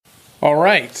All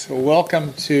right. Well,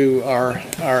 welcome to our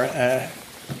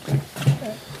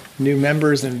new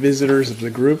members and visitors of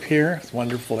the group here. It's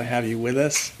wonderful to have you with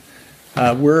us.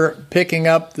 We're picking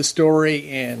up the story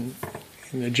in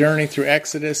the journey through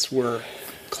Exodus. We're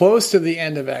close to the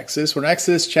end of Exodus. We're in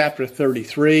Exodus chapter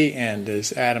 33, and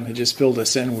as Adam had just filled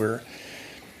us in, where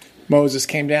Moses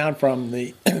came down from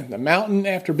the mountain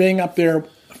after being up there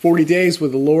 40 days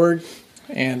with the Lord,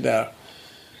 and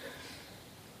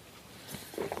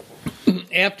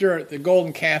after the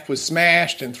golden calf was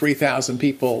smashed and 3,000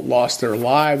 people lost their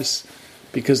lives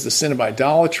because of the sin of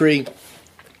idolatry,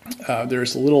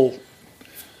 there's a little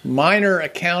minor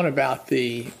account about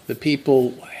the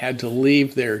people had to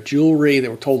leave their jewelry. They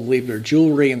were told to leave their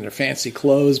jewelry and their fancy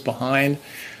clothes behind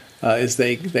as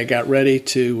they got ready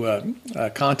to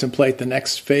contemplate the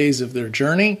next phase of their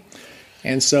journey.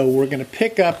 And so we're going to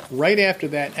pick up right after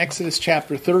that, Exodus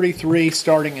chapter 33,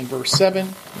 starting in verse 7.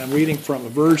 I'm reading from a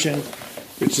version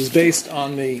which is based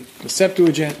on the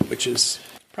Septuagint, which is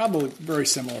probably very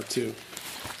similar to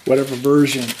whatever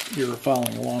version you're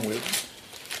following along with.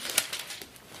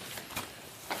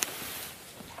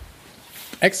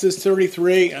 Exodus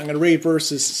 33, I'm going to read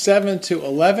verses 7 to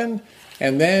 11,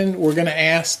 and then we're going to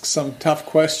ask some tough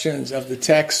questions of the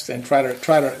text and try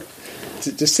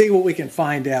to see what we can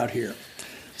find out here.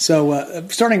 So,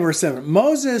 starting verse 7,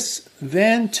 Moses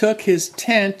then took his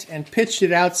tent and pitched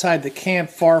it outside the camp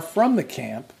far from the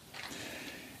camp,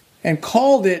 and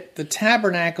called it the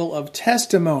tabernacle of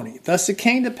testimony. Thus it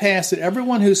came to pass that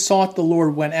everyone who sought the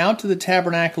Lord went out to the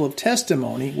tabernacle of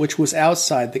testimony, which was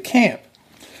outside the camp.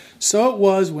 So it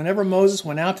was, whenever Moses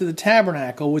went out to the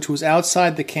tabernacle, which was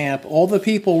outside the camp, all the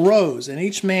people rose, and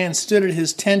each man stood at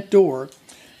his tent door,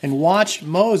 and watched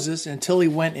Moses until he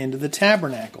went into the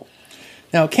tabernacle.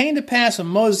 Now it came to pass when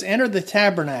Moses entered the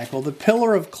tabernacle, the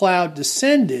pillar of cloud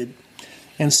descended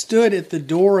and stood at the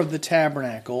door of the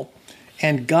tabernacle,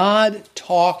 and God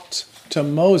talked to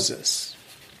Moses.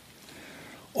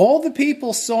 All the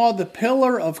people saw the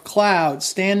pillar of cloud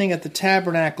standing at the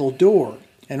tabernacle door,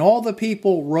 and all the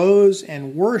people rose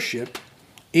and worshipped,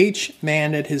 each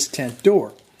man at his tent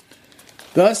door.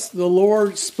 Thus the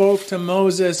Lord spoke to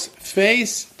Moses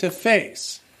face to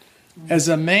face, as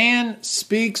a man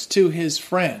speaks to his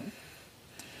friend.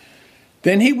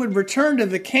 Then he would return to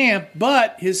the camp,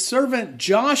 but his servant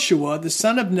Joshua, the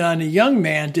son of Nun, a young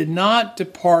man, did not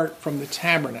depart from the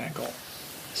tabernacle.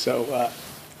 So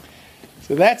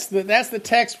that's the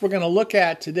text we're going to look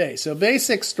at today. So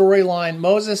basic storyline,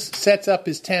 Moses sets up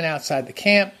his tent outside the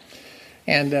camp,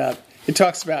 and it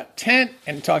talks about tent,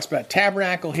 and it talks about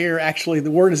tabernacle here. Actually, the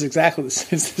word is exactly the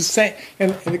same.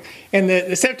 And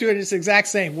the Septuagint is the exact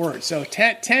same word. So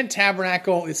tent,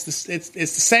 tabernacle, it's the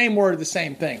same word, the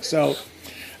same thing. So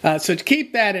to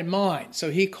keep that in mind.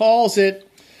 So he calls it,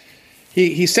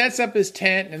 he sets up his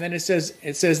tent, and then it says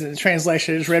in the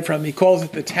translation I just read from, he calls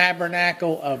it the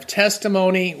tabernacle of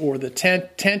testimony, or the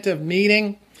tent of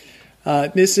meeting.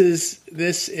 This is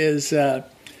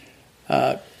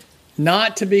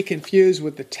not to be confused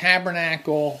with the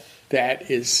tabernacle that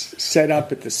is set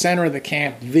up at the center of the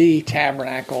camp, the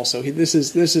tabernacle. So this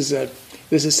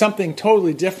is something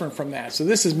totally different from that. So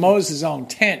this is Moses' own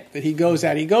tent that he goes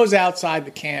out. He goes outside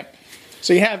the camp.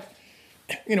 So you have,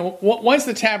 once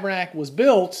the tabernacle was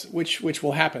built, which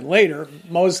will happen later,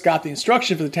 Moses got the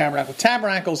instruction for the tabernacle. The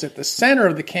tabernacle is at the center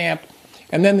of the camp,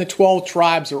 and then the 12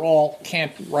 tribes are all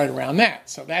camped right around that.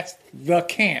 So that's the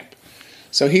camp.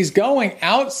 So he's going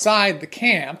outside the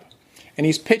camp, and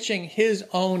he's pitching his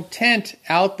own tent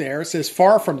out there. It says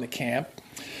far from the camp.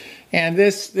 And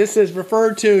this is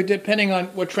referred to, depending on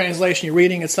what translation you're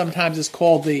reading, sometimes it's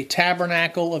called the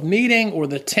tabernacle of meeting, or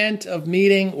the tent of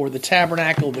meeting, or the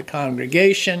tabernacle of the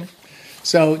congregation.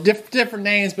 So different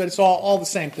names, but it's all the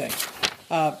same thing.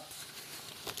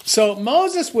 So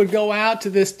Moses would go out to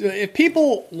this. If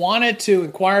people wanted to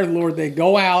inquire of the Lord, they'd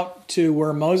go out to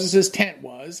where Moses' tent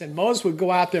was, and Moses would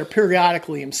go out there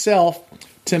periodically himself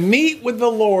to meet with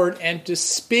the Lord and to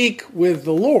speak with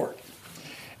the Lord.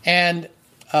 And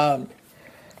so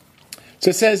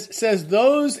it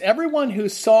says everyone who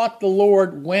sought the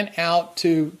Lord went out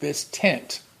to this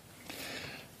tent.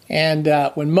 And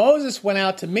when Moses went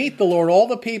out to meet the Lord, all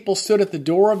the people stood at the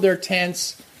door of their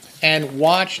tents and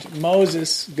watched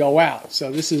Moses go out.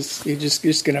 So this is, you're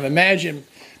just going to imagine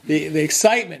the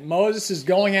excitement. Moses is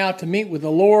going out to meet with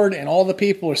the Lord, and all the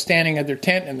people are standing at their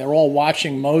tent, and they're all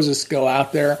watching Moses go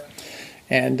out there.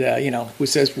 And,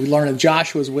 we learn that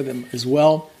Joshua was with him as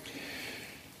well.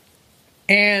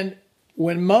 And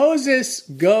when Moses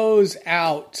goes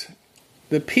out,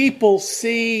 the people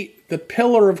see the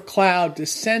pillar of cloud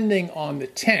descending on the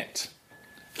tent.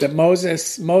 That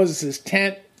Moses'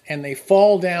 tent and they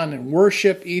fall down and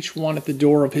worship, each one at the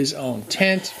door of his own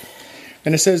tent.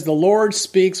 And it says, the Lord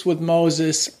speaks with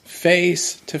Moses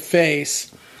face to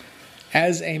face,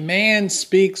 as a man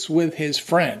speaks with his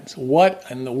friends. What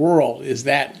in the world does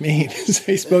that mean?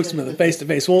 He spoke to them face to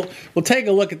face. We'll take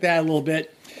a look at that a little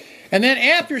bit. And then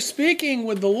after speaking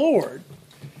with the Lord,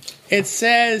 it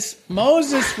says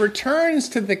Moses returns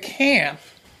to the camp,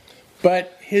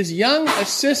 but his young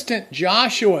assistant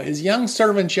Joshua, his young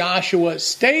servant Joshua,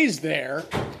 stays there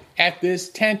at this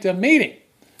tent of meeting.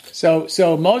 So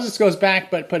Moses goes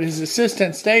back, but his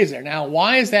assistant stays there. Now,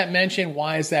 why is that mentioned?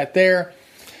 Why is that there?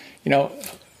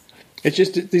 It's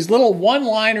just these little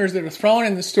one-liners that are thrown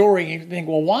in the story, and you think,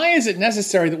 well, why is it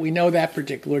necessary that we know that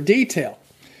particular detail?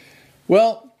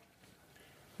 Well,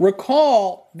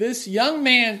 recall this young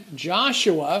man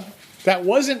Joshua, that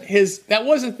wasn't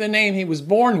the name he was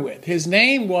born with. His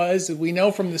name was, we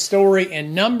know from the story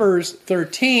in Numbers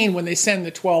 13, when they send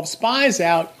the 12 spies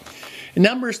out. In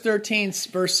Numbers 13,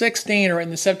 verse 16, or in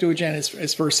the Septuagint,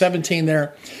 it's verse 17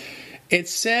 there, it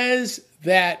says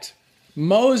that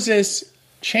Moses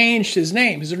changed his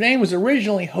name. His name was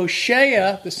originally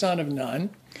Hoshea, the son of Nun,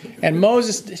 and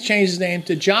Moses changed his name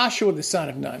to Joshua, the son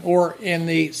of Nun. Or in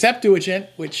the Septuagint,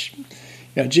 which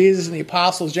Jesus and the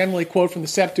apostles generally quote from the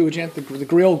Septuagint, the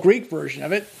real Greek version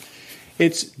of it,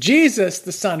 it's Jesus,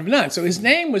 the son of Nun. So his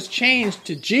name was changed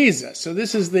to Jesus. So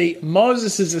this is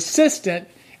Moses' assistant,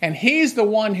 and he's the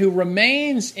one who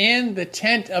remains in the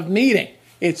tent of meeting.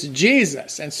 It's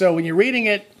Jesus. And so when you're reading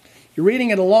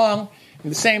it along in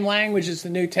the same language as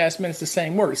the New Testament. It's the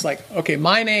same word. It's like, okay,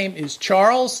 my name is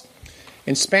Charles.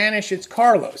 In Spanish, it's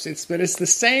Carlos. But it's the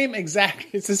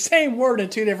same word in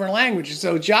two different languages.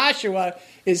 So Joshua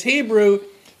is Hebrew,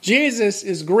 Jesus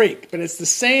is Greek, but it's the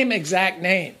same exact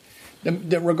name,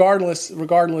 regardless of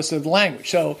the language.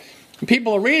 So when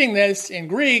people are reading this in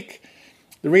Greek,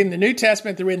 they're reading the New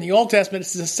Testament, they're reading the Old Testament,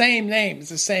 it's the same name, it's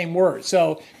the same word.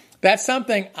 So that's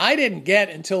something I didn't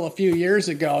get until a few years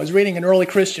ago. I was reading an early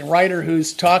Christian writer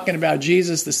who's talking about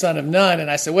Jesus, the son of Nun, and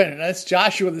I said, wait a minute, that's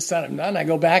Joshua, the son of Nun. I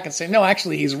go back and say, no,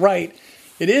 actually, he's right.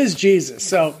 It is Jesus.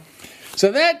 So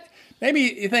that, maybe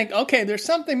you think, okay,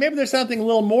 maybe there's something a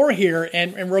little more here,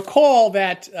 and recall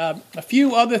that a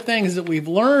few other things that we've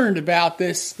learned about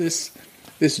this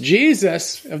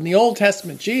Jesus, of the Old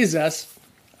Testament Jesus,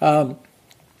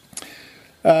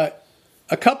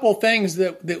 a couple things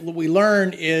that we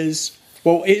learn is,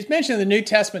 well, it's mentioned in the New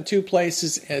Testament two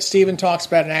places, as Stephen talks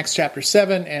about in Acts chapter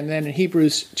 7, and then in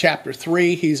Hebrews chapter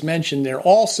 3, he's mentioned there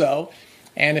also.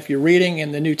 And if you're reading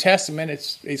in the New Testament,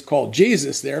 it's called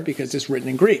Jesus there because it's written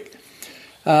in Greek.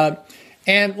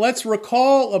 And let's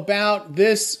recall about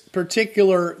this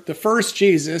particular, the first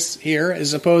Jesus here,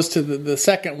 as opposed to the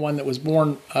second one that was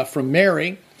born from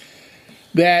Mary,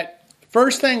 that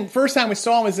First time we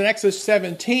saw him was in Exodus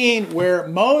 17, where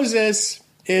Moses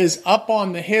is up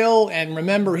on the hill, and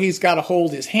remember, he's got to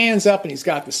hold his hands up, and he's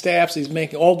got the staffs. He's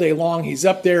making all day long. He's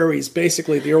up there. He's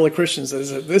basically, the early Christians,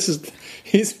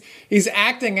 he's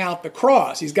acting out the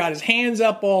cross. He's got his hands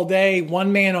up all day,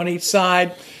 one man on each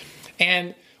side,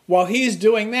 and while he's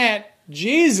doing that,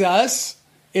 Jesus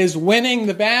is winning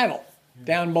the battle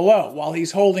down below. While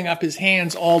he's holding up his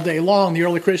hands all day long, the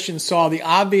early Christians saw the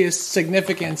obvious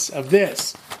significance of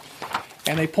this,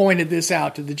 and they pointed this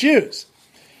out to the Jews.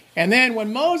 And then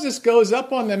when Moses goes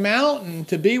up on the mountain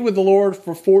to be with the Lord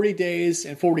for 40 days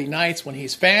and 40 nights when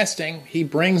he's fasting, he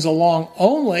brings along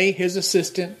only his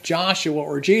assistant Joshua,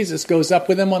 or Jesus goes up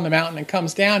with him on the mountain and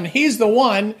comes down. And he's the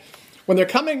one, when they're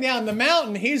coming down the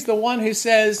mountain, he's the one who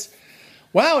says,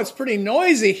 wow, it's pretty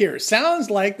noisy here. Sounds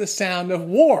like the sound of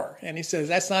war. And he says,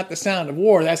 that's not the sound of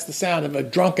war. That's the sound of a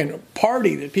drunken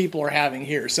party that people are having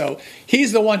here. So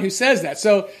he's the one who says that.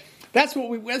 So that's what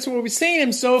we've seen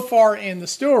him so far in the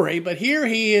story. But here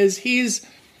he is. He's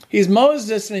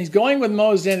Moses, and he's going with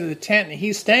Moses into the tent, and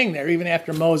he's staying there even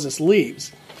after Moses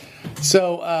leaves.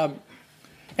 So,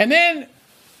 and then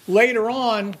later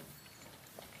on,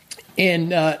 in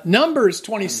Numbers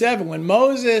 27, when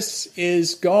Moses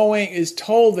is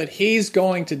told that he's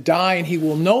going to die and he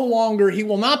will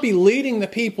not be leading the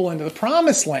people into the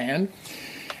promised land,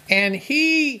 and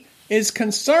he is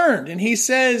concerned, and he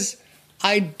says,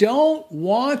 I don't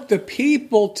want the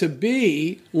people to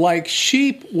be like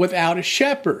sheep without a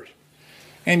shepherd.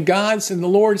 And the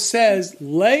Lord says,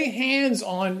 lay hands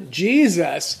on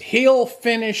Jesus, he'll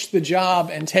finish the job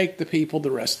and take the people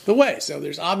the rest of the way. So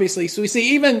we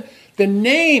see even the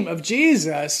name of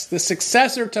Jesus, the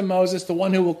successor to Moses, the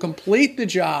one who will complete the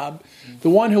job,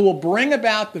 the one who will bring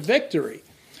about the victory,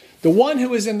 the one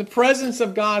who is in the presence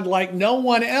of God like no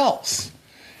one else.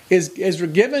 is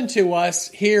given to us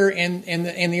here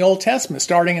in the Old Testament,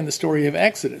 starting in the story of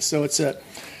Exodus. So it's a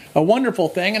wonderful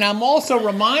thing. And I'm also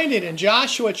reminded in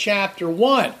Joshua chapter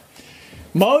 1,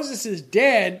 Moses is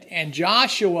dead, and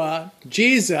Joshua,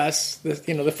 Jesus,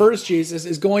 the first Jesus,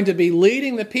 is going to be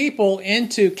leading the people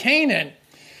into Canaan.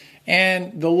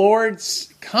 And the Lord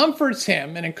comforts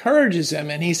him and encourages him,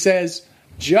 and he says,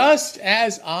 just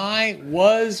as I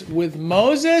was with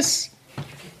Moses,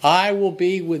 I will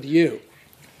be with you.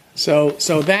 So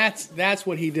that's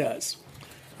what he does.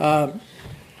 So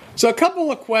a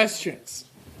couple of questions.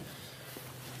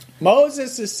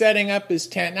 Moses is setting up his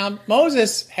tent. Now,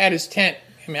 Moses had his tent.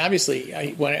 I mean,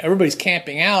 obviously, when everybody's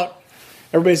camping out,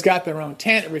 everybody's got their own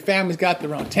tent. Every family's got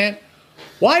their own tent.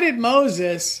 Why did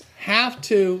Moses have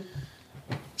to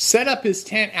set up his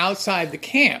tent outside the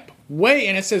camp?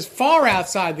 And it says far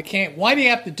outside the camp. Why do you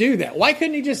have to do that? Why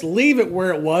couldn't he just leave it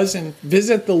where it was and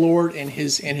visit the Lord in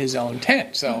his own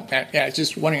tent? So, it's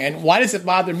just wondering. And why does it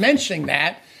bother mentioning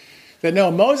that no,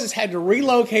 Moses had to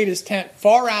relocate his tent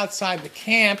far outside the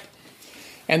camp,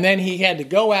 and then he had to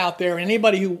go out there.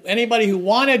 Anybody who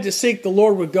wanted to seek the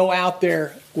Lord would go out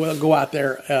there.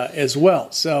 As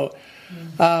well. So,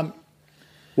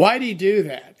 why do you do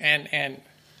that? And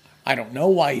I don't know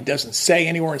why he doesn't say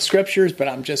anywhere in Scriptures, but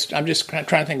I'm just kind of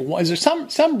trying to think, is there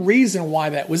some reason why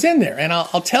that was in there? And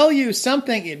I'll tell you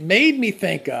something it made me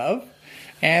think of,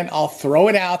 and I'll throw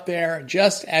it out there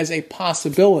just as a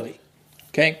possibility.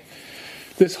 Okay?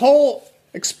 This whole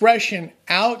expression,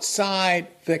 outside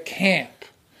the camp,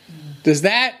 does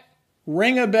that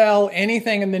ring a bell,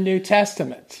 anything in the New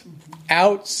Testament?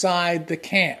 Outside the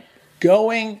camp.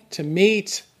 Going to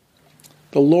meet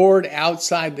the Lord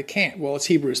outside the camp. Well, it's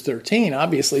Hebrews 13,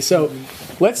 obviously. So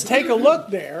let's take a look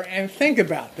there and think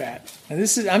about that. And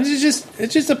it's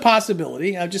just a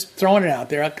possibility. I'm just throwing it out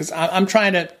there because I'm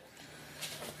trying to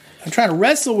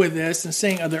wrestle with this and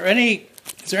seeing, is there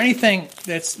anything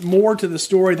that's more to the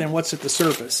story than what's at the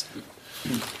surface?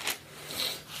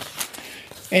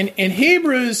 And in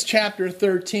Hebrews chapter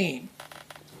 13,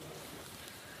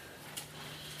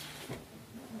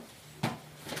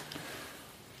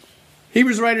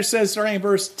 Hebrews writer says, starting in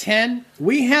verse 10,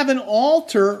 we have an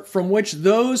altar from which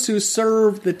those who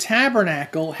serve the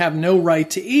tabernacle have no right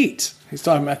to eat. He's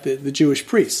talking about the Jewish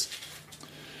priests.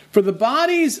 For the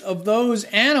bodies of those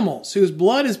animals whose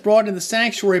blood is brought in the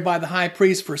sanctuary by the high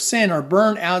priest for sin are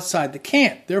burned outside the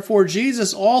camp. Therefore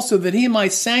Jesus also, that he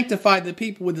might sanctify the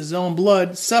people with his own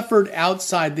blood, suffered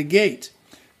outside the gate.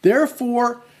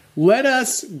 Therefore let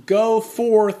us go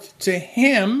forth to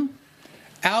him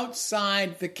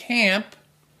outside the camp,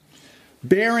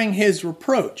 bearing his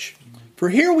reproach. For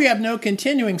here we have no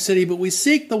continuing city, but we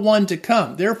seek the one to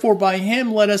come. Therefore by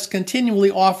him let us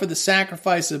continually offer the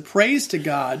sacrifice of praise to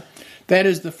God, that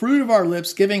is the fruit of our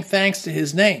lips, giving thanks to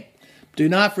his name. Do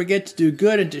not forget to do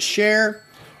good and to share,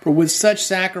 for with such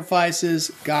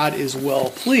sacrifices God is well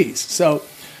pleased. So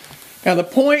now the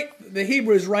point the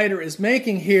Hebrews writer is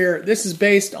making here, this is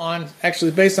based on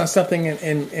something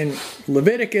in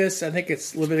Leviticus. I think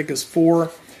it's Leviticus 4,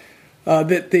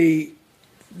 that the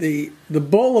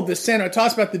bull of the sin, it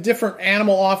talks about the different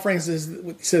animal offerings.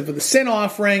 It said for the sin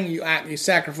offering, you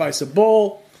sacrifice a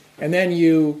bull, and then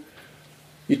you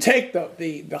take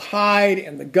the hide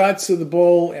and the guts of the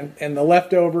bull and the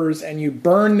leftovers, and you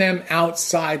burn them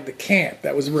outside the camp.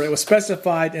 That was where it was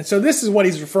specified. And so this is what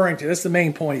he's referring to. That's the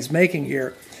main point he's making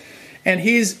here. And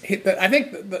I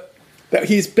think that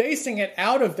he's basing it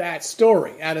out of that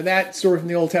story from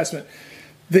the Old Testament.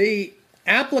 The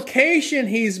application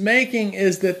he's making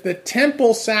is that the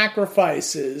temple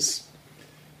sacrifices,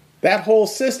 that whole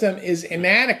system is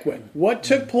inadequate. What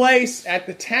took place at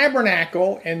the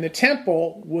tabernacle and the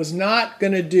temple was not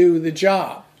going to do the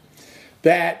job.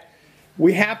 That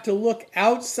we have to look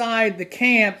outside the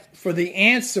camp for the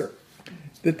answer.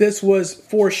 That this was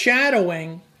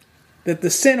foreshadowing that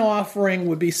the sin offering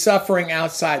would be suffering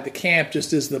outside the camp,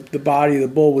 just as the body of the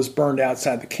bull was burned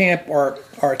outside the camp. Our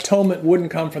atonement wouldn't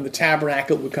come from the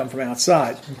tabernacle, it would come from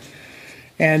outside.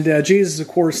 And Jesus, of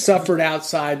course, suffered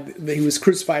outside. He was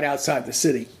crucified outside the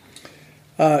city.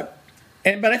 But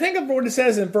I think of what it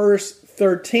says in verse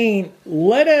 13,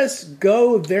 let us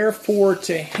go therefore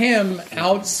to him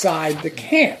outside the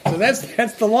camp. So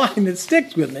that's the line that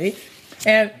sticks with me.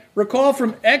 And recall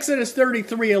from Exodus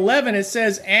 33:11, it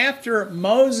says, after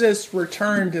Moses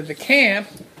returned to the camp,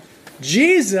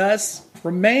 Jesus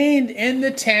remained in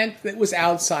the tent that was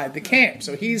outside the camp.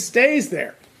 So he stays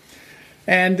there.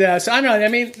 And so I don't know, I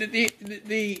mean,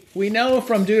 we know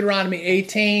from Deuteronomy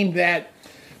 18 that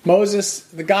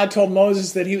God told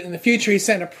Moses that in the future he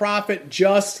sent a prophet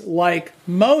just like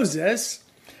Moses.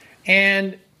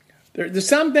 And there's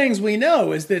some things we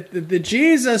know is that the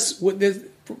Jesus,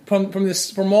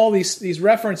 from all these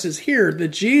references here, the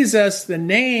Jesus, the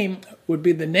name would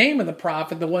be the name of the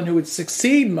prophet, the one who would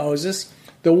succeed Moses,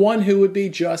 the one who would be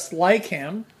just like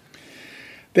him,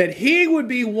 that he would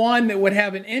be one that would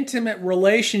have an intimate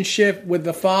relationship with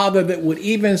the Father that would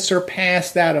even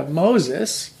surpass that of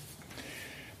Moses,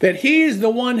 that he is the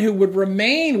one who would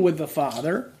remain with the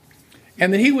Father,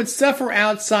 and that he would suffer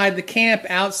outside the camp,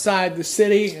 outside the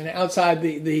city, and outside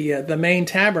the main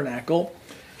tabernacle.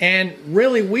 And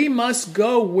really, we must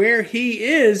go where he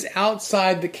is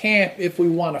outside the camp if we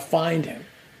want to find him.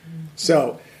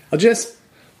 So I'll just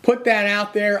put that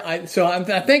out there. I'm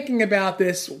thinking about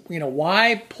this,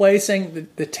 why placing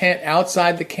the tent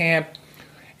outside the camp,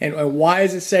 and why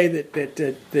does it say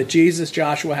that Jesus,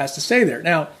 Joshua, has to stay there?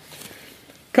 Now,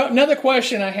 another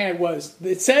question I had was,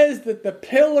 it says that the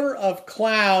pillar of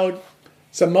cloud,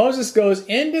 so Moses goes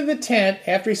into the tent,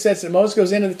 after he says that Moses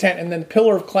goes into the tent, and then the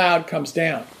pillar of cloud comes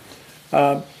down.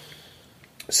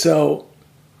 So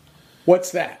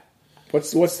what's that?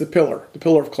 What's the pillar? The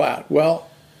pillar of cloud. Well,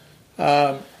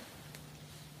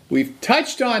 we've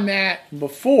touched on that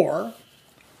before,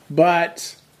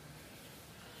 but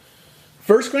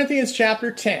 1 Corinthians chapter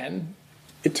 10,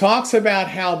 it talks about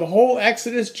how the whole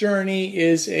Exodus journey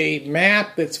is a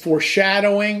map that's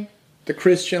foreshadowing the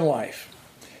Christian life.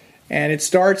 And it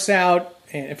starts out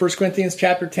in 1 Corinthians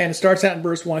chapter 10, it starts out in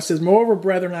verse 1. It says, "Moreover,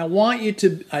 brethren, I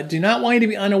do not want you to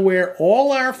be unaware,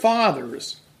 all our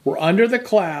fathers were under the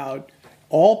cloud,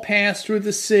 all passed through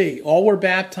the sea, all were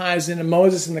baptized into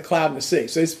Moses in the cloud and the sea."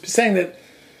 So he's saying that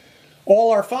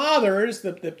all our fathers,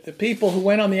 the people who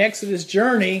went on the Exodus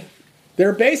journey,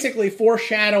 they're basically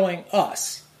foreshadowing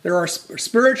us. They're our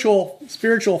spiritual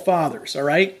fathers, all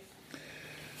right?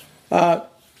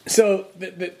 So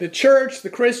the church, the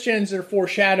Christians, are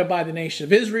foreshadowed by the nation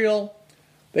of Israel.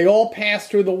 They all passed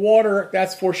through the water.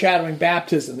 That's foreshadowing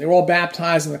baptism. They were all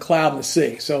baptized in the cloud and the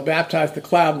sea. So baptized in the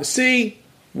cloud and the sea,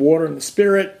 water and the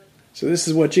Spirit. So this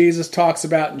is what Jesus talks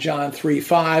about in John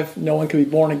 3:5. No one can be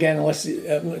born again unless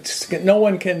no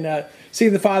one can see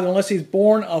the Father unless he's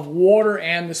born of water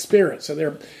and the Spirit. So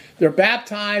they're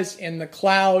baptized in the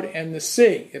cloud and the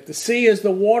sea. If the sea is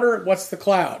the water, what's the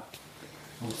cloud?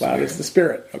 The cloud is the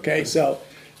Spirit. Okay, so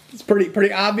it's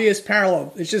pretty obvious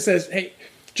parallel. It just says, hey,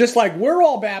 just like we're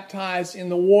all baptized in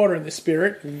the water and the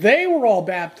Spirit, they were all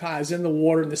baptized in the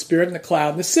water and the Spirit and the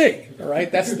cloud and the sea. All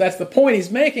right, that's the point he's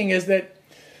making. Is that,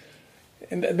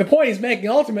 and the point he's making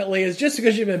ultimately is just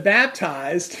because you've been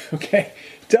baptized, okay,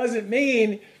 doesn't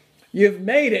mean you've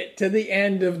made it to the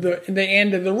end of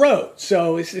the road.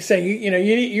 So it's saying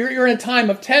you're in a time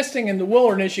of testing in the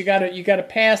wilderness. You got to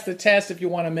pass the test if you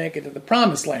want to make it to the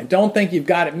promised land. Don't think you've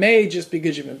got it made just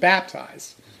because you've been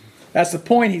baptized. That's the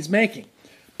point he's making.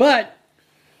 But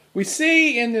we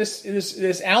see in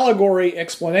this allegory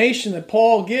explanation that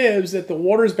Paul gives that the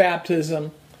water's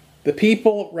baptism, the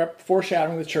people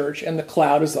foreshadowing the church, and the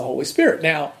cloud is the Holy Spirit.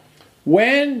 Now,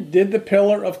 when did the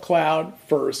pillar of cloud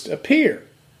first appear?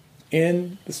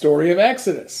 In the story of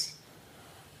Exodus.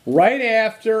 Right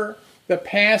after the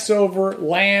Passover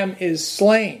lamb is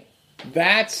slain.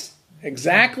 That's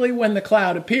exactly when the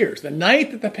cloud appears. The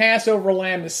night that the Passover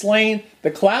lamb is slain,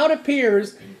 the cloud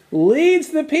appears, leads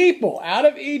the people out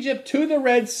of Egypt to the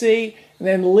Red Sea, and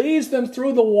then leads them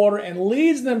through the water and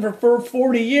leads them for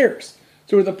 40 years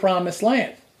through the promised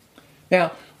land.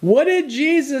 Now, what did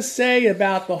Jesus say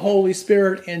about the Holy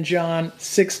Spirit in John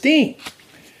 16?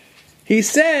 He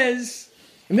says,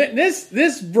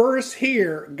 this verse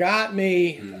here got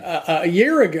me a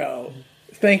year ago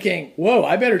thinking, whoa,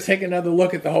 I better take another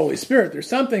look at the Holy Spirit. There's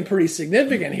something pretty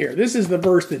significant here. This is the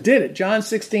verse that did it. John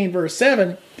 16, verse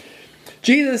 7.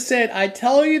 Jesus said, "I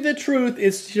tell you the truth,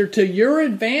 it's to your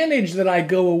advantage that I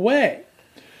go away.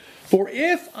 For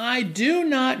if I do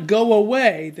not go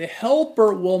away, the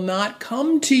Helper will not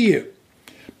come to you.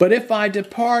 But if I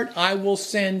depart, I will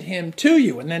send him to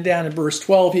you." And then down in verse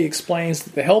 12, he explains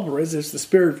that the Helper it's the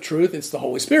Spirit of truth, it's the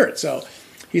Holy Spirit. So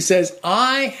he says,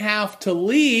 I have to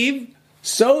leave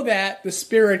so that the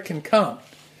Spirit can come.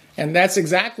 And that's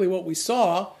exactly what we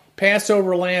saw.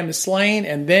 Passover lamb is slain,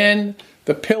 and then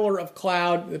the pillar of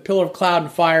cloud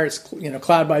and fire, it's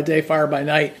cloud by day, fire by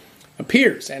night,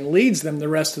 appears and leads them the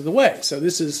rest of the way. So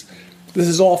this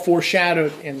is all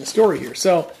foreshadowed in the story here.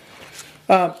 So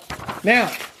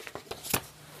now,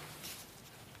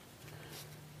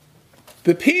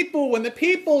 when the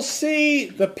people see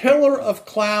the pillar of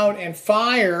cloud and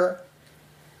fire,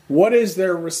 what is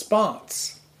their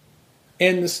response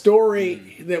in the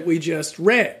story that we just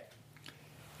read?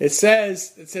 it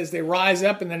says they rise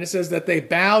up, and then it says that they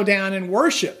bow down and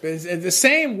worship. It's the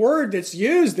same word that's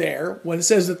used there when it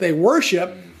says that they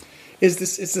worship is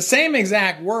this. It's the same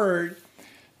exact word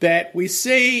that we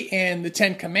see in the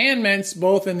Ten Commandments,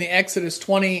 both in the Exodus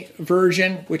 20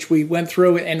 version, which we went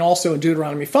through, and also in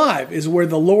Deuteronomy 5, is where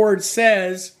the Lord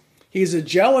says He's a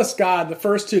jealous God. The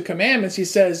first two commandments, He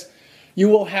says, you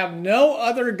will have no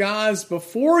other gods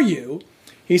before you.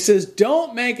 He says,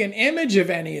 don't make an image of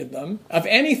any of them, of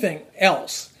anything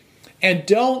else, and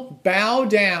don't bow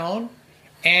down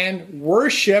and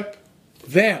worship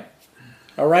them.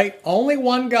 All right? Only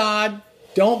one God.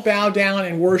 Don't bow down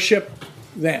and worship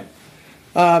them.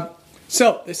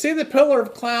 So they see the pillar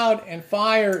of cloud and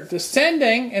fire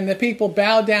descending, and the people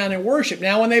bow down and worship.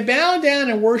 Now, when they bowed down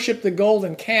and worshiped the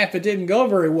golden calf, it didn't go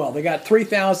very well. They got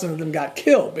 3,000 of them got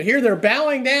killed. But here they're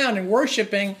bowing down and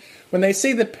worshiping when they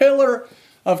see the pillar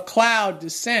of cloud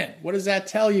descend. What does that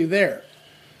tell you there?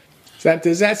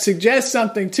 Does that suggest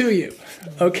something to you?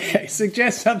 Okay,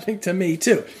 suggest something to me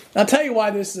too. I'll tell you why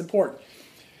this is important.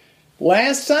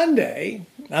 Last Sunday,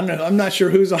 I'm not sure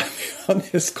who's on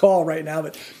this call right now,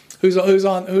 but who's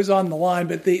on the line.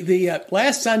 But the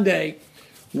last Sunday,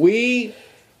 we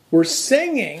were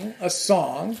singing a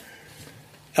song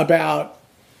about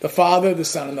the Father, the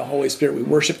Son, and the Holy Spirit. We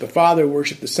worship the Father, we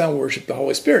worship the Son, we worship the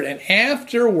Holy Spirit. And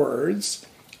afterwards,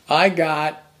 I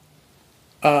got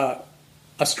a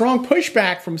strong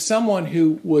pushback from someone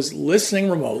who was listening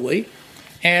remotely,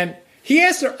 and he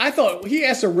asked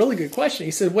a really good question.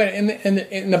 He said, "When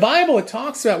in the Bible, it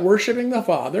talks about worshiping the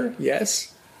Father,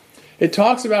 yes. It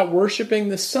talks about worshiping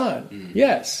the Son,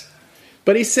 yes.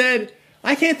 But he said,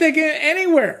 I can't think of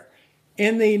anywhere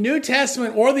in the New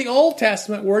Testament or the Old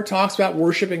Testament where it talks about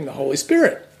worshiping the Holy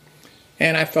Spirit."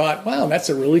 And I thought, wow, that's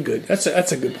a good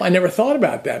point. I never thought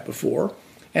about that before.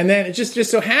 And then it just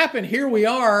so happened, here we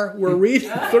are, we're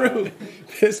reading through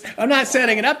this. I'm not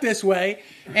setting it up this way.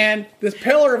 And this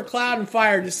pillar of cloud and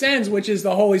fire descends, which is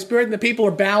the Holy Spirit, and the people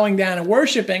are bowing down and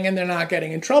worshiping, and they're not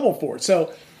getting in trouble for it.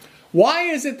 So why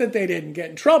is it that they didn't get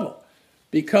in trouble?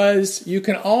 Because you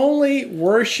can only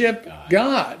worship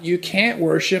God. You can't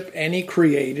worship any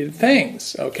created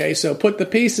things. Okay, so put the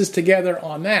pieces together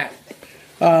on that.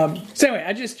 So anyway,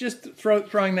 I just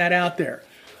throwing that out there.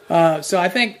 So I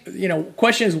think,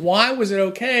 question is, why was it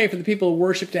okay for the people to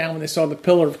worship down when they saw the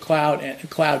pillar of cloud and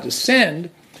cloud descend?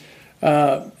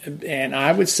 And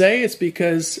I would say it's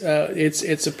because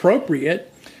it's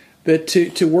appropriate that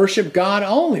to worship God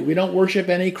only. We don't worship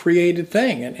any created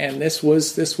thing, and this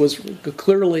was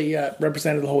clearly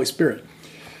represented the Holy Spirit.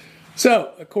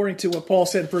 So according to what Paul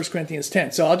said in 1 Corinthians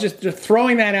 10. So I'll just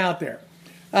throwing that out there.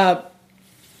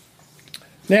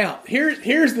 Now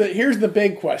here's the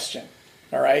big question.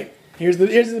 All right, here's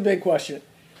the big question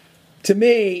to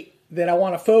me that I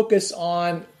want to focus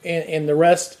on in the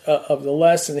rest of the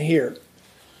lesson here.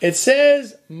 It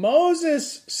says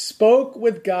Moses spoke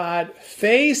with God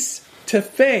face to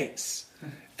face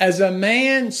as a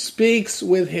man speaks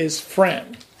with his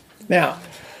friend. Now,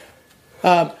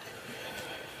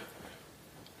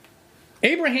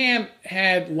 Abraham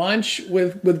had lunch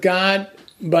with God.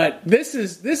 But this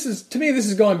is to me, this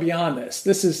is going beyond this.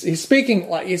 He's speaking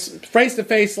like he's face to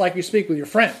face, like you speak with your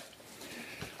friend.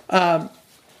 So I'm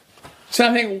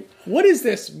thinking, what does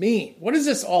this mean? What is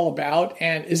this all about?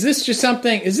 And is this just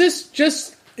something? Is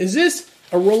this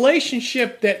a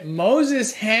relationship that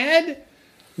Moses had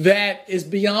that is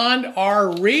beyond our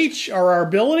reach or our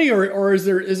ability, or is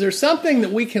there something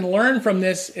that we can learn from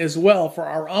this as well for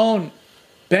our own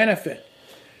benefit?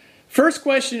 First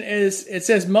question is, it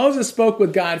says Moses spoke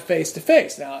with God face to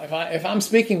face. Now, if I'm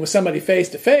speaking with somebody face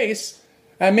to face,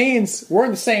 that means we're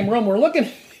in the same room. We're looking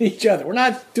at each other. We're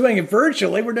not doing it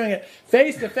virtually. We're doing it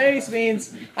face to face.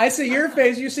 Means I see your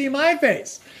face, you see my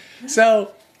face.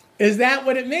 So, is that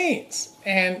what it means?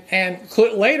 And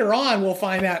later on, we'll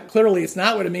find out clearly it's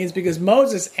not what it means, because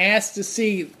Moses asked to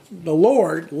see the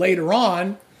Lord later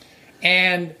on,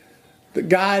 and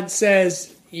God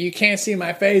says, you can't see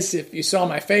my face. If you saw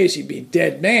my face, you'd be a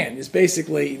dead man. It's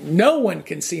basically no one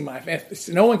can see my face.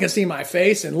 No one can see my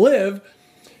face and live.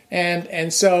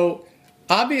 And so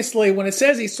obviously when it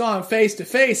says he saw him face to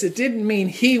face, it didn't mean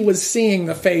he was seeing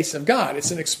the face of God.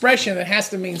 It's an expression that has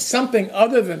to mean something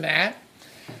other than that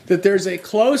there's a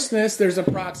closeness, there's a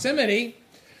proximity.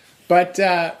 But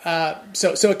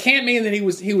so it can't mean that he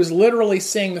was literally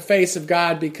seeing the face of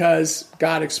God, because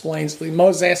God explains.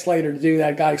 Moses asked later to do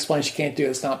that. God explains you can't do it.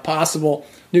 It's not possible.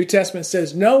 New Testament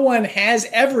says no one has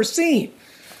ever seen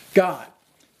God,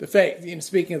 the face.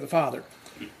 Speaking of the Father.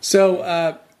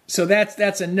 So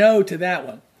that's a no to that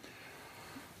one.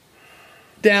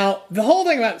 Now the whole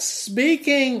thing about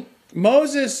speaking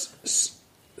Moses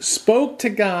spoke to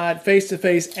God face to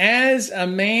face as a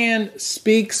man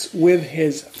speaks with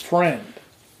his friend.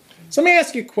 So let me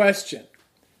ask you a question.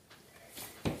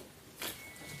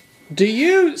 Do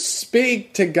you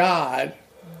speak to God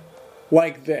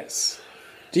like this?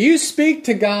 Do you speak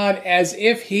to God as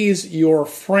if he's your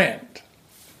friend?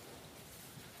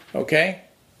 Okay?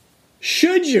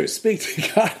 Should you speak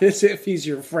to God as if he's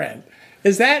your friend?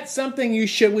 Is that something we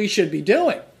should be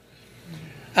doing?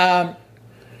 Now,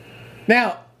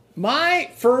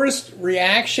 my first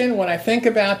reaction when I think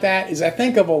about that is I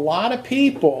think of a lot of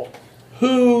people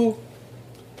who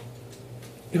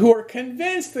are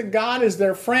convinced that God is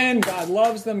their friend, God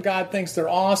loves them, God thinks they're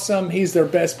awesome, he's their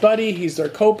best buddy, he's their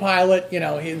co-pilot,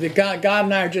 God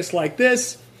and I are just like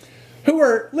this, who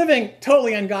are living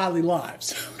totally ungodly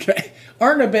lives, okay?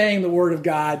 Aren't obeying the Word of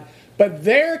God, but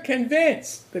they're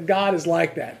convinced that God is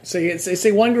like that. So you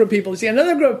see one group of people, you see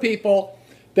another group of people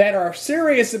that are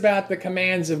serious about the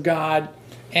commands of God,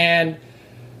 and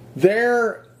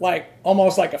they're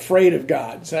almost afraid of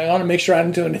God. So I want to make sure I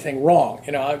don't do anything wrong,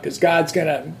 because God's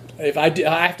gonna. I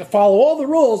have to follow all the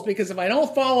rules, because if I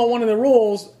don't follow one of the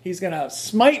rules, He's gonna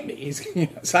smite me.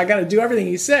 So I got to do everything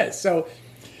He says. So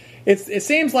it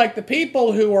seems like the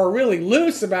people who are really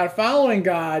loose about following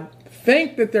God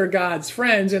think that they're God's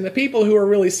friends, and the people who are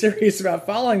really serious about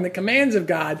following the commands of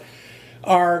God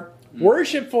are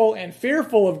worshipful and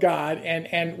fearful of God,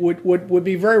 and would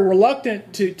be very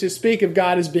reluctant to speak of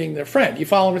God as being their friend. You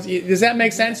follow? Does that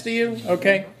make sense to you?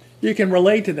 Okay, you can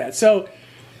relate to that. So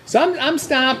I'm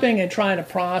stopping and trying to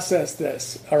process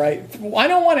this. All right, I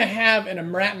don't want to have an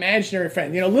imaginary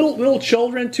friend. Little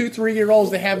children,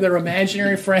 2-3-year-olds, they have their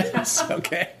imaginary friends.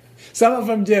 Okay. Some of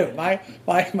them do. My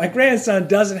grandson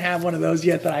doesn't have one of those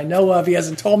yet that I know of. He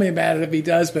hasn't told me about it if he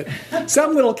does, but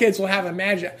some little kids will have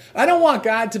I don't want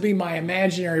God to be my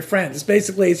imaginary friend. It's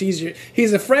basically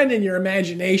he's a friend in your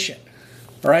imagination.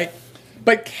 All right?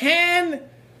 But can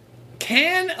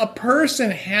a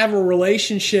person have a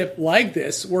relationship like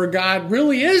this where God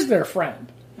really is their friend?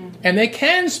 And they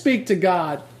can speak to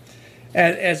God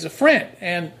as a friend.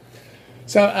 And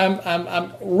so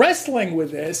I'm wrestling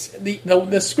with this.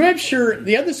 The scripture,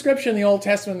 the other scripture in the Old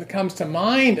Testament that comes to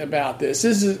mind about this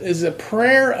is a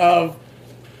prayer of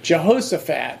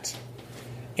Jehoshaphat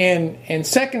in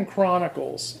 2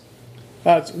 Chronicles.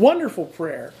 It's a wonderful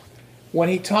prayer when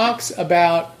he talks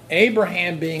about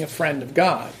Abraham being a friend of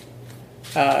God.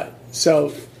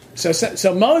 So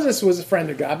Moses was a friend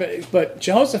of God, but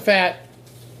Jehoshaphat,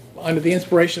 under the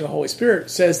inspiration of the Holy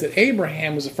Spirit, says that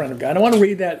Abraham was a friend of God. I want to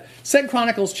read that. 2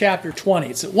 Chronicles chapter 20.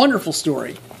 It's a wonderful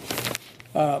story.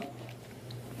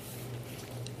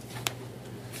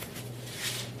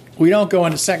 We don't go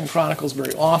into 2 Chronicles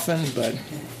very often, but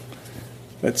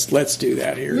let's do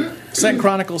that here. 2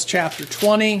 Chronicles chapter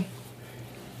 20.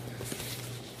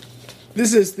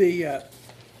 This is the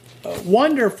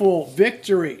wonderful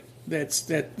victory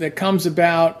that comes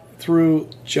about through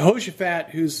Jehoshaphat,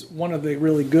 who's one of the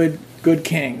really good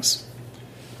kings.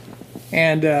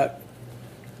 And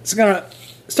it's going to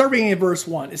start reading in verse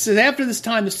 1. It says, "After this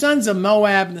time, the sons of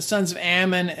Moab and the sons of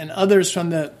Ammon and others from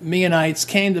the Meunites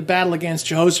came to battle against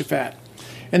Jehoshaphat.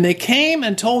 And they came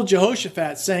and told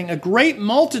Jehoshaphat, saying, 'A great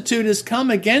multitude has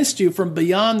come against you from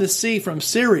beyond the sea, from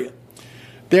Syria.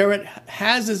 They're at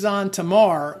Hazazon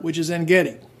Tamar, which is En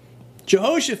Gedi.'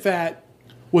 Jehoshaphat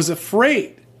was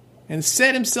afraid and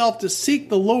set himself to seek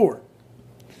the Lord,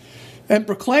 and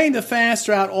proclaimed a fast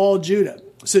throughout all Judah.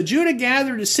 So Judah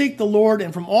gathered to seek the Lord,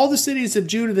 and from all the cities of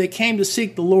Judah they came to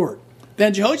seek the Lord.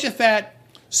 Then Jehoshaphat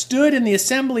stood in the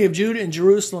assembly of Judah in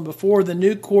Jerusalem before the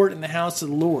new court in the house of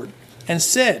the Lord, and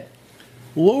said,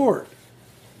 'Lord,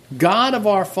 God of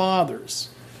our fathers,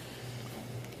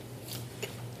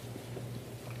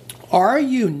 are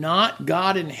you not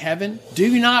God in heaven? Do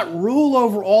you not rule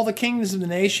over all the kingdoms of the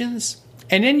nations?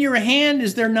 And in your hand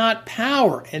is there not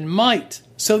power and might,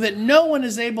 so that no one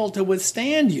is able to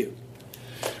withstand you?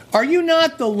 Are you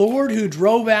not the Lord who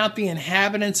drove out the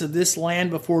inhabitants of this land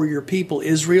before your people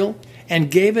Israel,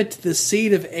 and gave it to the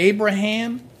seed of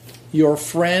Abraham, your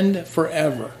friend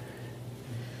forever?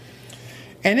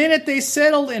 And in it they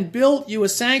settled and built you a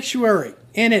sanctuary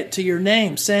in it to your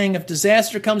name, saying, if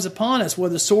disaster comes upon us,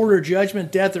 whether sword or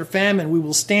judgment, death or famine, we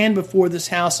will stand before this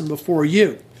house and before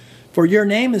you. For your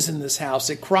name is in this house.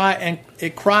 It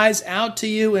cries out to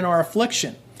you in our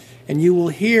affliction, and you will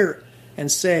hear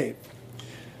and save.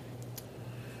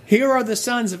 Here are the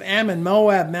sons of Ammon,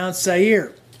 Moab, Mount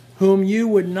Seir, whom you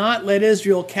would not let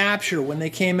Israel capture when they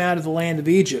came out of the land of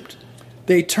Egypt.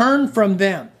 They turned from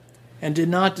them and did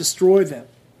not destroy them.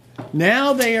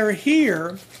 Now they are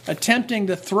here attempting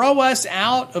to throw us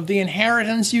out of the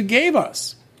inheritance you gave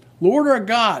us. Lord our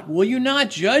God, will you not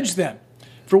judge them?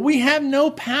 For we have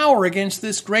no power against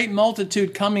this great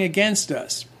multitude coming against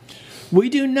us. We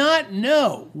do not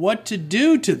know what to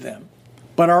do to them,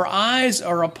 but our eyes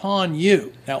are upon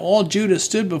you." Now all Judah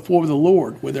stood before the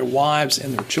Lord with their wives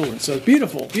and their children. So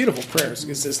beautiful, beautiful prayers.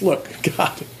 It says, look,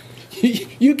 God,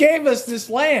 you gave us this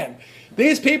land.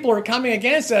 These people are coming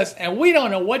against us, and we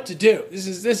don't know what to do. This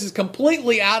is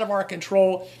completely out of our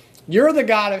control. You're the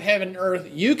God of heaven and earth.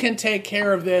 You can take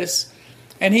care of this.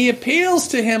 And he appeals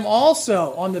to him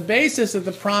also on the basis of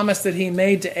the promise that he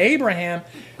made to Abraham.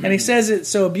 And he says it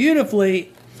so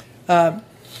beautifully.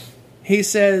 He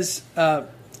says,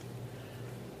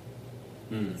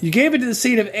 "You gave it to the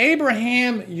seed of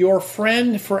Abraham, your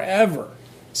friend forever."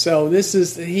 So this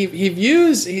is,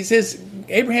 he says,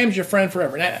 Abraham's your friend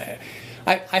forever. Now,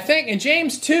 I think in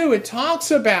James 2, it talks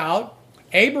about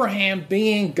Abraham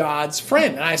being God's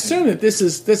friend. And I assume that this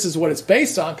is what it's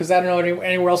based on, because I don't know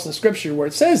anywhere else in the Scripture where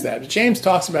it says that. But James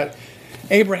talks about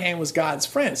Abraham was God's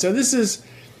friend. So this is,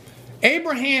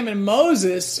 Abraham and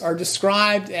Moses are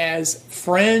described as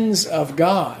friends of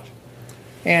God.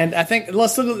 And I think,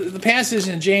 let's look at the passage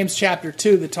in James chapter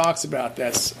 2 that talks about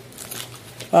this.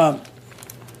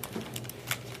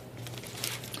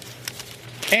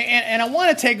 And I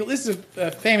want to take, this is a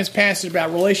famous passage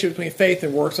about relationship between faith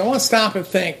and works. I want to stop and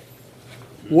think,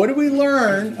 what do we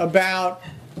learn about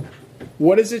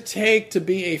what does it take to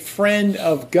be a friend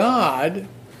of God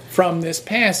from this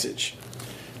passage?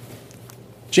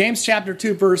 James chapter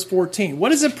 2, verse 14. "What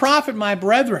does it profit, my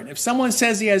brethren, if someone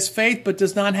says he has faith but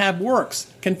does not have works?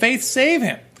 Can faith save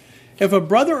him? If a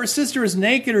brother or sister is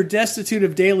naked or destitute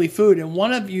of daily food, and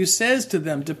one of you says to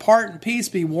them, 'Depart in peace,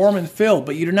 be warm and filled,'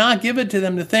 but you do not give it to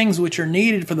them the things which are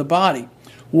needed for the body,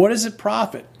 what does it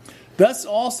profit? Thus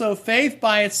also faith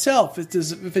by itself,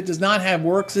 if it does not have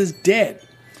works, is dead.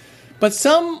 But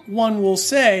someone will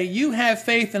say, 'You have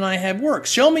faith and I have works.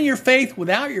 Show me your faith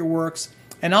without your works,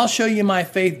 and I'll show you my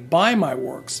faith by my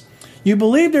works. You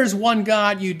believe there's one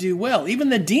God, you do well. Even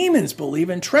the demons believe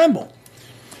and tremble.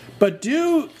 But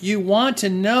do you want to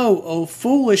know, O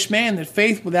foolish man, that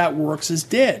faith without works is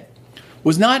dead?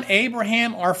 Was not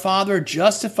Abraham our father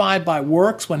justified by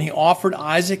works when he offered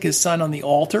Isaac his son on the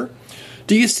altar?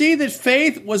 Do you see that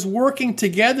faith was working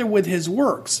together with his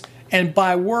works, and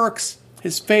by works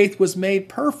his faith was made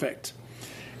perfect?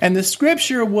 And the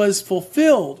scripture was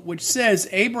fulfilled, which says,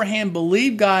 Abraham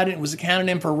believed God and it was accounted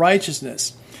him for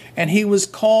righteousness, and he was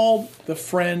called the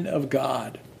friend of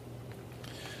God."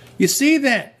 You see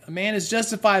then, a man is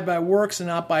justified by works and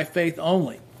not by faith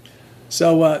only.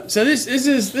 So this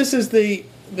is the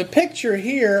picture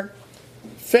here.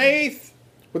 Faith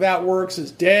without works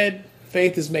is dead.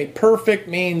 Faith is made perfect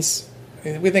means,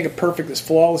 we think of perfect as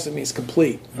flawless, it means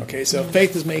complete. Okay, so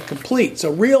faith is made complete.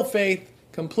 So real faith,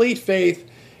 complete faith,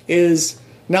 is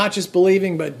not just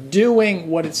believing but doing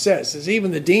what it says. As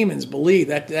even the demons believe,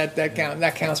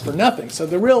 that counts for nothing. So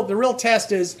the real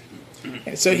test is,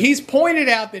 so he's pointed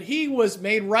out that he was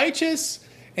made righteous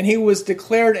and he was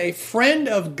declared a friend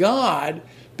of God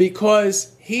because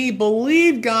he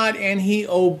believed God and he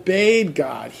obeyed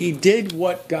God. He did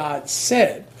what God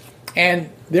said. And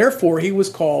therefore he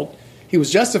was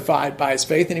justified by his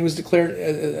faith, and he was declared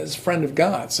as a friend of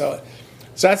God. So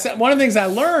that's one of the things I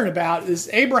learned about is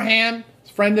Abraham,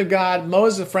 friend of God,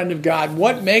 Moses, a friend of God.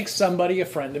 What makes somebody a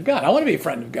friend of God? I want to be a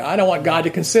friend of God. I want God to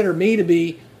consider me to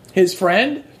be his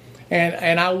friend.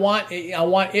 And I want,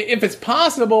 if it's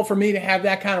possible for me to have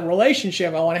that kind of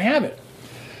relationship, I want to have it.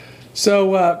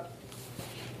 So,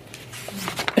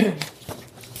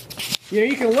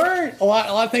 you can learn a lot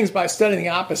of things by studying the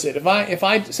opposite.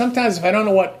 Sometimes if I don't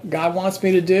know what God wants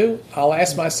me to do, I'll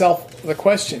ask myself the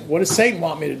question, what does Satan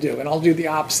want me to do? And I'll do the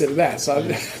opposite of that. So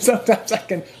sometimes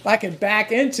I can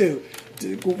back into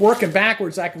working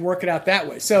backwards. I can work it out that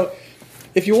way. So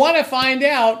if you want to find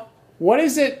out what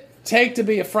does it take to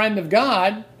be a friend of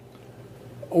God,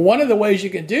 one of the ways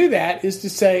you can do that is to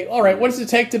say, all right, what does it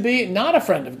take to be not a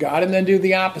friend of God? And then do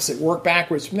the opposite, work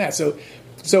backwards from that. So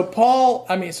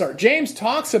James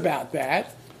talks about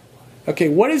that. Okay,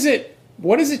 what does it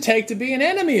take to be an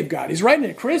enemy of God? He's writing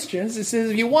to Christians. He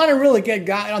says, if you want to really get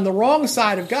God on the wrong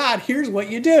side of God, here's what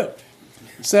you do.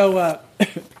 So,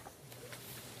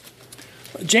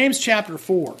 James chapter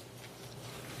 4.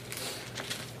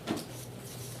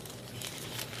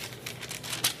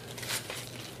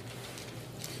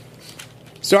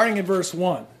 Starting in verse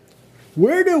 1.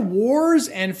 Where do wars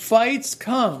and fights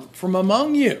come from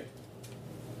among you?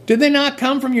 Did they not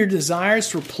come from your desires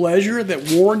for pleasure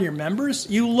that war in your members?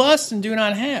 You lust and do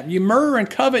not have. You murder and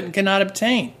covet and cannot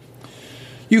obtain.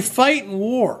 You fight in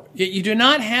war, yet you do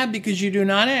not have because you do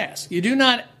not ask. You do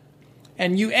not,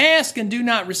 and you ask and do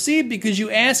not receive because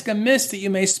you ask amiss that you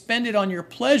may spend it on your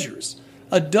pleasures.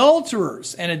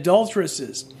 Adulterers and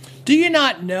adulteresses, do you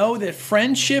not know that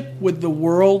friendship with the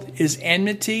world is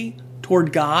enmity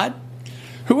toward God?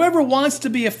 Whoever wants to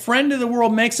be a friend of the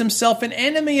world makes himself an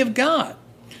enemy of God.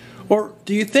 Or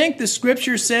do you think the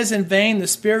Scripture says in vain, the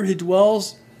Spirit who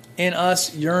dwells in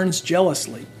us yearns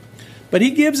jealously? But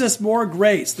he gives us more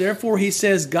grace. Therefore he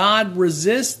says, God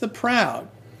resists the proud,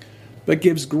 but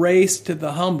gives grace to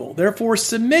the humble. Therefore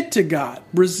submit to God.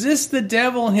 Resist the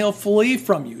devil and he'll flee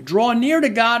from you. Draw near to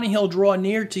God and he'll draw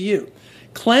near to you.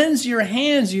 Cleanse your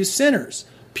hands, you sinners.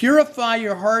 Purify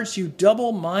your hearts, you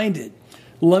double-minded.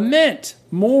 Lament,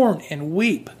 mourn, and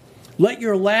weep. Let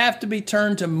your laughter be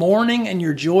turned to mourning and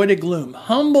your joy to gloom.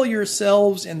 Humble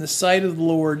yourselves in the sight of the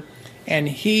Lord, and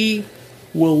he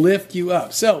will lift you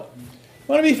up. So,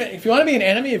 if you want to be an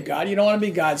enemy of God, you don't want to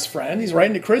be God's friend. He's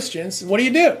writing to Christians. What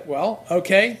do? Well,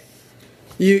 okay,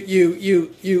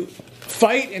 you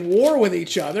fight and war with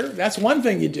each other. That's one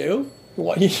thing you do. You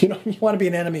want to be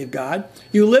an enemy of God.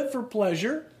 You live for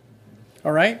pleasure.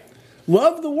 All right,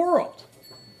 love the world.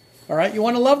 All right, you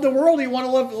want to love the world, or you want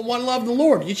to love the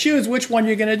Lord. You choose which one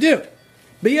you're going to do.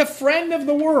 Be a friend of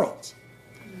the world.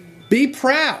 Be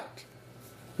proud.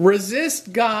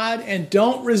 Resist God and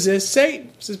don't resist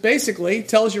Satan. This is basically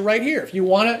tells you right here. If you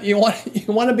want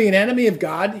to be an enemy of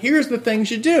God, here's the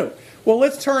things you do. Well,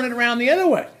 let's turn it around the other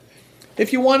way.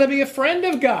 If you want to be a friend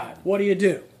of God, what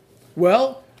do?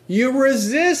 Well, you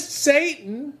resist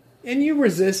Satan and you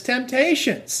resist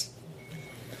temptations.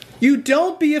 You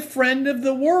don't be a friend of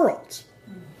the world.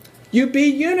 You be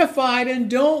unified and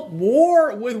don't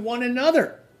war with one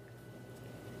another.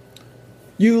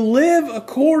 You live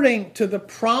according to the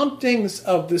promptings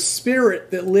of the Spirit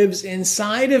that lives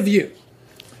inside of you.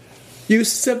 You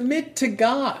submit to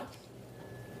God.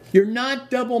 You're not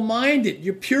double-minded.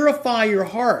 You purify your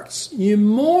hearts. You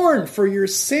mourn for your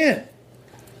sin.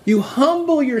 You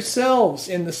humble yourselves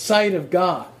in the sight of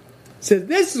God. So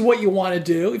this is what you want to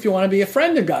do if you want to be a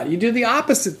friend of God. You do the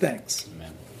opposite things.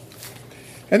 Amen.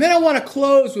 And then I want to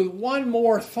close with one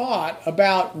more thought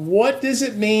about what does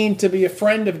it mean to be a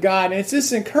friend of God. And it's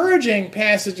this encouraging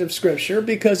passage of Scripture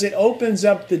because it opens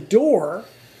up the door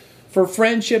for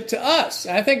friendship to us.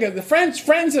 And I think of the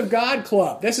Friends of God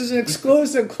Club. This is an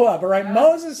exclusive club. All right,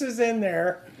 Moses is in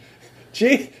there.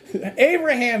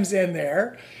 Abraham's in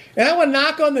there. And I would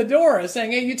knock on the door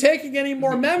saying, hey, you taking any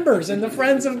more members in the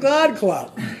Friends of God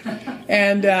Club?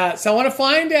 And so I want to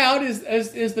find out,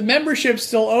 is the membership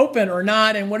still open or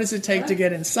not, and what does it take to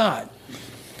get inside?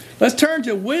 Let's turn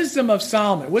to Wisdom of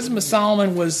Solomon. Wisdom of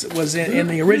Solomon was in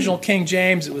the original King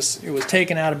James. It was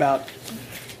taken out about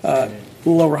a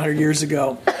little over 100 years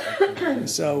ago.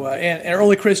 So and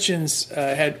early Christians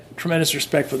had tremendous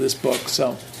respect for this book.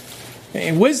 So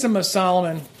in Wisdom of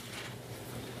Solomon,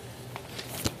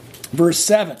 Verse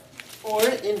 7. Or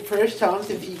in First Psalms,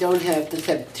 if you don't have the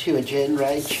Septuagint,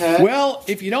 right, Chuck? Well,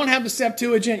 if you don't have the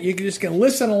Septuagint, you just can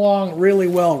listen along really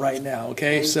well right now,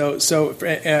 okay? So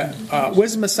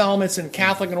Wisdom of Solomon, it's in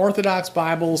Catholic and Orthodox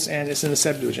Bibles, and it's in the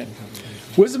Septuagint.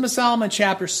 Wisdom of Solomon,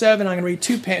 chapter 7. I'm going to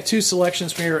read two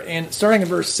selections from here, and starting in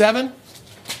verse 7.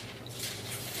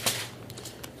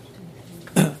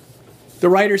 The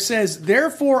writer says,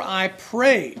 Therefore I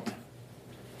prayed,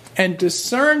 and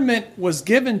discernment was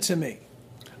given to me.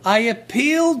 I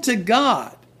appealed to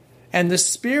God, and the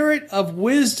spirit of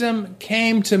wisdom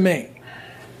came to me.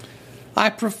 I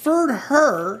preferred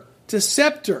her to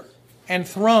scepter and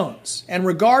thrones, and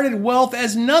regarded wealth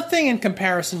as nothing in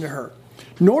comparison to her.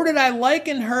 Nor did I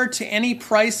liken her to any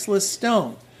priceless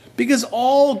stone, because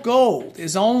all gold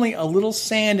is only a little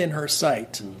sand in her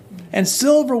sight, and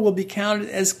silver will be counted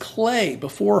as clay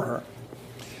before her.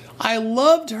 I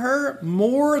loved her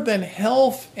more than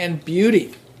health and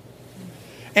beauty,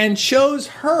 and chose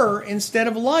her instead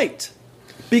of light,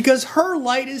 because her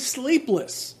light is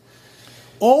sleepless.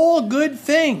 All good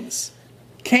things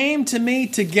came to me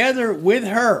together with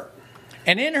her,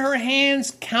 and in her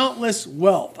hands countless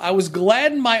wealth. I was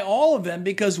gladdened by all of them,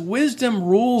 because wisdom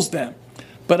rules them,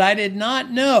 but I did not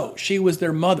know she was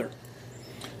their mother.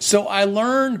 So I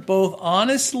learned both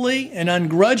honestly and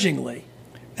ungrudgingly,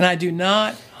 and I do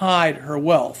not hide her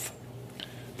wealth.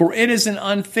 For it is an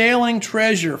unfailing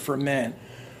treasure for men,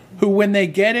 who when they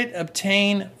get it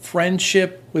obtain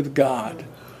friendship with God.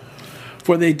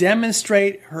 For they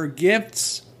demonstrate her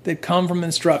gifts that come from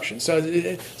instruction. So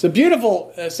it's a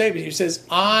beautiful statement. He says,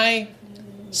 I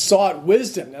sought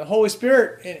wisdom. Now, the Holy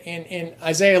Spirit in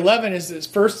Isaiah 11 is his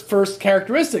first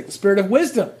characteristic, the spirit of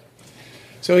wisdom.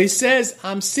 So he says,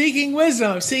 I'm seeking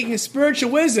wisdom. I'm seeking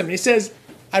spiritual wisdom. And he says,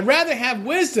 I'd rather have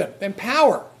wisdom than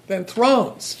power, than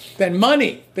thrones, than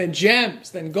money, than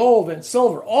gems, than gold, than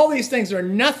silver. All these things are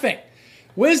nothing.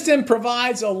 Wisdom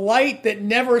provides a light that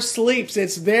never sleeps.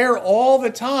 It's there all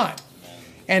the time.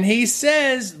 And he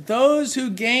says, those who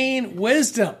gain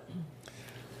wisdom,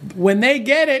 when they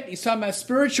get it, he's talking about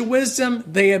spiritual wisdom,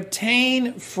 they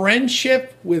obtain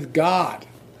friendship with God.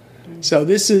 So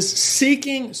this is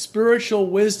seeking spiritual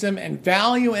wisdom and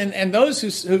value, and those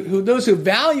who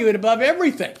value it above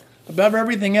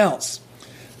everything else,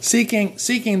 seeking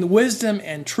the wisdom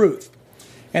and truth.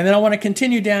 And then I want to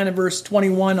continue down in verse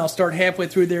 21. I'll start halfway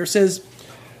through there. It says,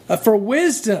 for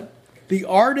wisdom, the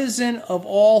artisan of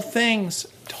all things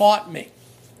taught me.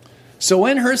 So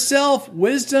in herself,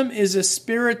 wisdom is a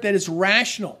spirit that is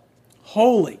rational,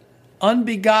 holy,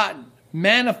 unbegotten,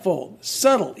 manifold,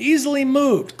 subtle, easily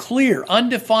moved, clear,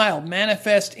 undefiled,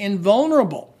 manifest,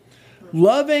 invulnerable,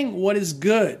 loving what is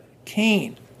good,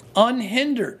 keen,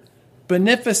 unhindered,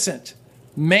 beneficent,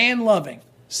 man-loving,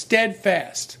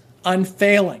 steadfast,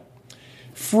 unfailing,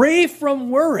 free from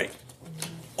worry,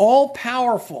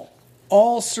 all-powerful,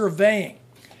 all-surveying,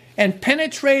 and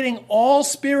penetrating all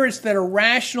spirits that are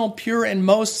rational, pure, and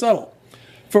most subtle.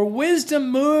 For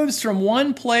wisdom moves from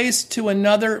one place to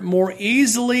another more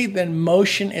easily than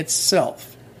motion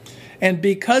itself. And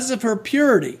because of her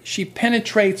purity, she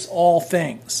penetrates all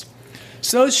things.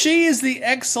 So she is the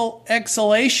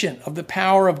exhalation of the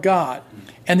power of God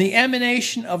and the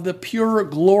emanation of the pure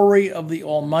glory of the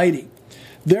Almighty.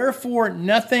 Therefore,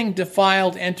 nothing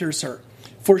defiled enters her.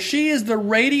 For she is the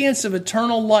radiance of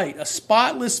eternal light, a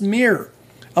spotless mirror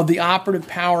of the operative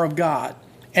power of God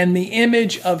and the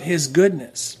image of his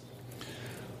goodness.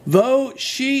 Though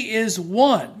she is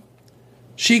one,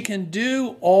 she can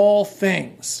do all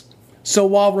things. So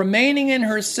while remaining in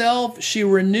herself, she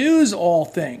renews all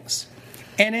things.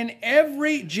 And in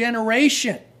every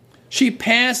generation, she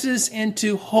passes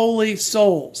into holy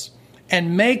souls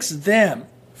and makes them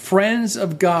friends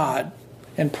of God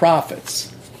and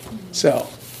prophets. So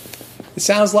it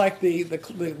sounds like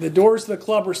the doors of the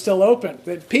club are still open.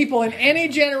 That people in any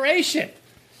generation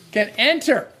can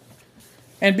enter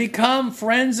and become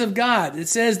friends of God. It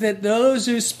says that those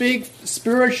who speak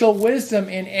spiritual wisdom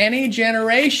in any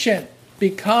generation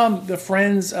become the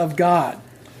friends of God.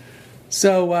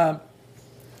 So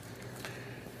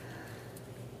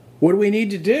what do we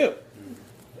need to do?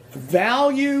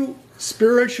 Value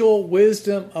spiritual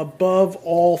wisdom above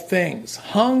all things.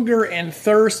 Hunger and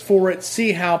thirst for it.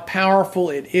 See how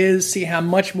powerful it is. See how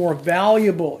much more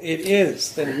valuable it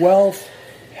is than wealth,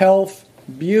 health,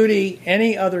 beauty,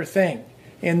 any other thing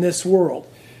in this world.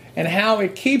 And how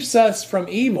it keeps us from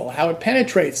evil. How it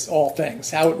penetrates all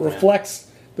things. How it reflects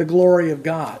the glory of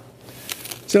God.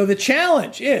 So the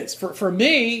challenge is, for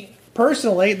me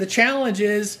personally, the challenge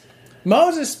is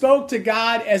Moses spoke to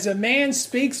God as a man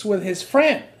speaks with his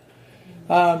friend.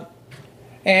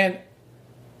 And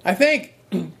I think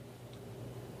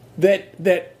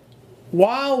that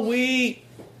while we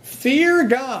fear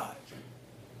God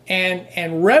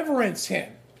and reverence him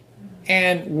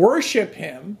and worship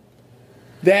him,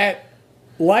 that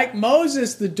like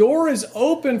Moses, the door is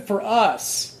open for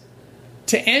us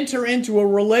to enter into a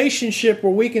relationship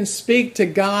where we can speak to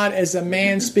God as a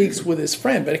man speaks with his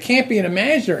friend. But it can't be an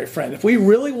imaginary friend. If we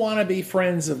really want to be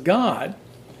friends of God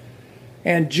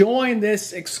and join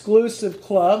this exclusive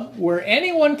club where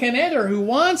anyone can enter who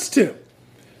wants to,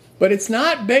 but it's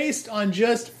not based on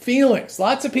just feelings.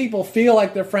 Lots of people feel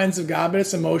like they're friends of God, but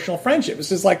it's emotional friendship. It's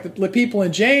just like the people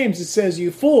in James, it says,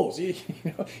 you fools.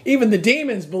 Even the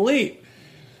demons believe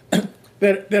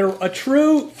that a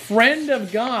true friend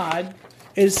of God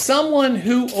is someone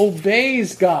who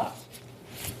obeys God,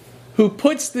 who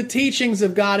puts the teachings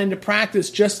of God into practice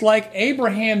just like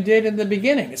Abraham did in the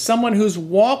beginning. It's someone who's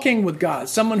walking with God,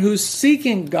 someone who's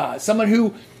seeking God, someone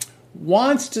who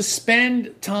wants to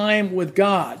spend time with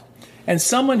God, and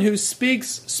someone who speaks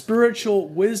spiritual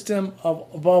wisdom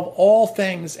above all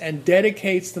things and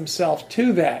dedicates themselves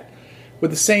to that with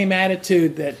the same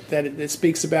attitude that it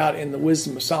speaks about in the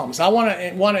Wisdom of Solomon. So I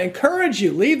want to encourage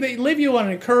you, leave you on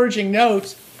an encouraging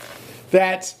note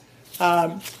that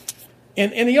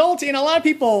in the Old, a lot of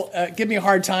people give me a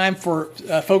hard time for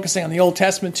focusing on the Old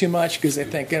Testament too much because they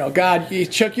think, God,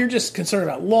 Chuck, you're just concerned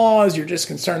about laws, you're just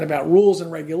concerned about rules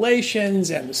and regulations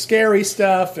and the scary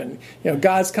stuff, and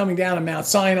God's coming down on Mount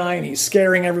Sinai and he's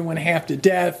scaring everyone half to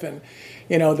death, and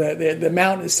the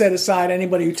mountain is set aside.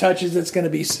 Anybody who touches it's going to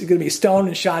be stoned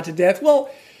and shot to death. Well,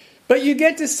 but you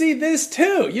get to see this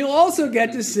too. You also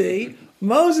get to see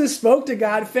Moses spoke to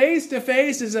God face to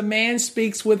face as a man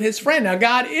speaks with his friend. Now,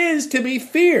 God is to be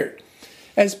feared.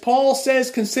 as Paul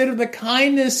says, consider the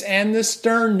kindness and the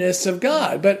sternness of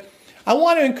God. But I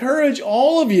want to encourage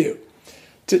all of you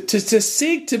to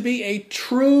seek to be a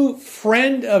true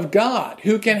friend of God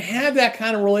who can have that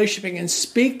kind of relationship and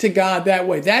speak to God that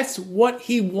way. That's what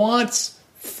He wants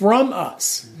from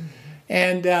us.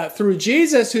 And through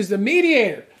Jesus, who's the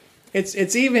mediator,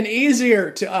 it's even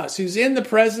easier to us, who's in the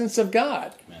presence of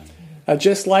God.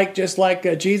 Just like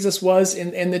Jesus was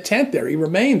in the tent there. He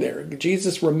remained there.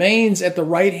 Jesus remains at the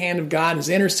right hand of God and is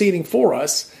interceding for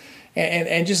us.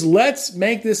 And just let's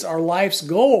make this our life's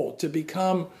goal, to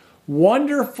become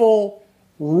wonderful,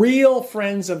 real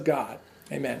friends of God.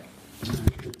 Amen.